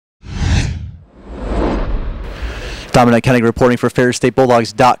Dominic Hennig reporting for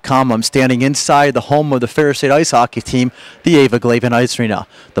FerrisStateBulldogs.com. I'm standing inside the home of the Ferris State ice hockey team, the Ava Glavin Ice Arena.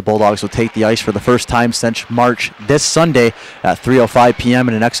 The Bulldogs will take the ice for the first time since March this Sunday at 3:05 p.m.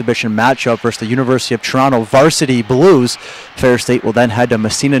 in an exhibition matchup versus the University of Toronto Varsity Blues. Ferris State will then head to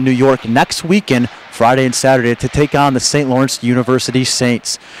Messina, New York next weekend, Friday and Saturday, to take on the St. Lawrence University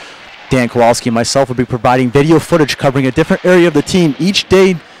Saints. Dan Kowalski and myself will be providing video footage covering a different area of the team each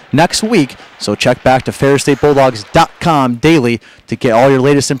day next week, so check back to FerrisStateBulldogs.com daily to get all your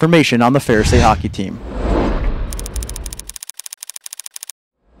latest information on the Ferris State hockey team.